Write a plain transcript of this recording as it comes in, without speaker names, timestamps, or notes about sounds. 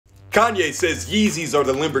Kanye says Yeezys are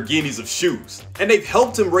the Lamborghinis of shoes, and they've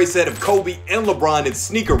helped him race ahead of Kobe and LeBron in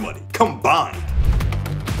sneaker money combined.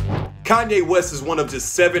 Kanye West is one of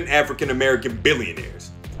just 7 African American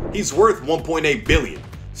billionaires. He's worth $1.8 billion,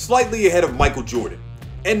 slightly ahead of Michael Jordan,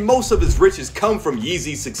 and most of his riches come from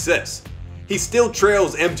Yeezy's success. He still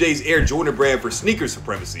trails MJ's Air Jordan brand for sneaker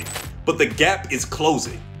supremacy, but the gap is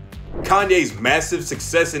closing. Kanye's massive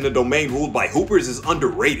success in the domain ruled by hoopers is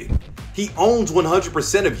underrated. He owns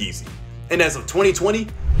 100% of Yeezy, and as of 2020,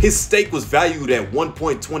 his stake was valued at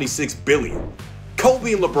 $1.26 billion.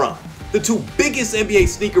 Kobe and LeBron, the 2 biggest NBA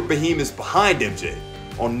sneaker behemoths behind MJ,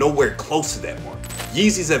 are nowhere close to that mark.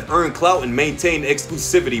 Yeezys have earned clout and maintained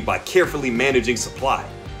exclusivity by carefully managing supply.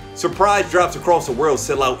 Surprise drops across the world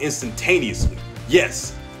sell out instantaneously.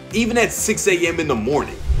 Yes, even at 6 a.m. in the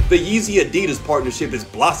morning, the Yeezy-Adidas partnership is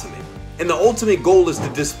blossoming, and the ultimate goal is to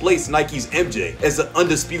displace Nike's MJ as the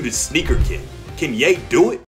undisputed sneaker king. Can Ye do it?